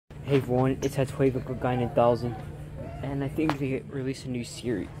Hey everyone, it's Hatwave Guy 9000, and I think they released a new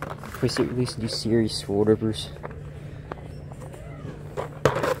series. Released a new series for Wardovers.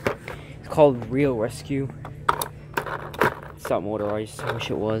 It's called Real Rescue. It's not motorized. I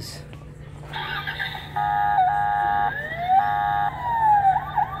wish it was.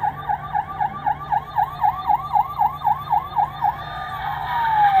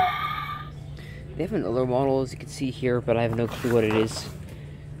 They have another model, as you can see here, but I have no clue what it is.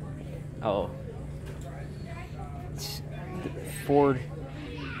 Oh. It's the Ford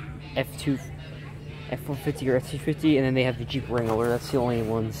F150 or F250, and then they have the Jeep Wrangler. That's the only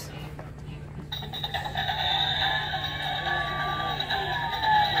ones.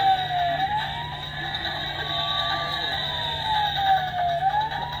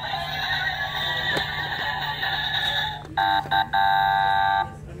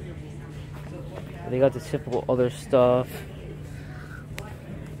 They got the typical other stuff.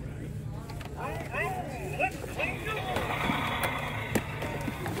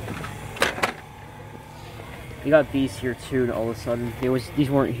 They got these here too, and all of a sudden these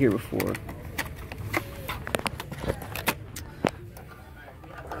weren't here before.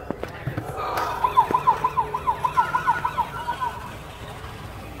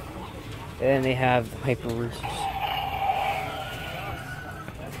 And they have the Hyper Racers.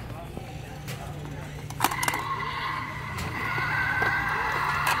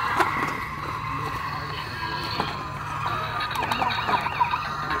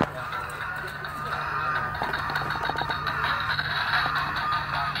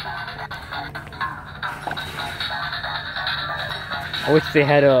 I wish they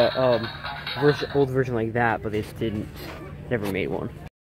had a old version like that, but they just didn't. Never made one.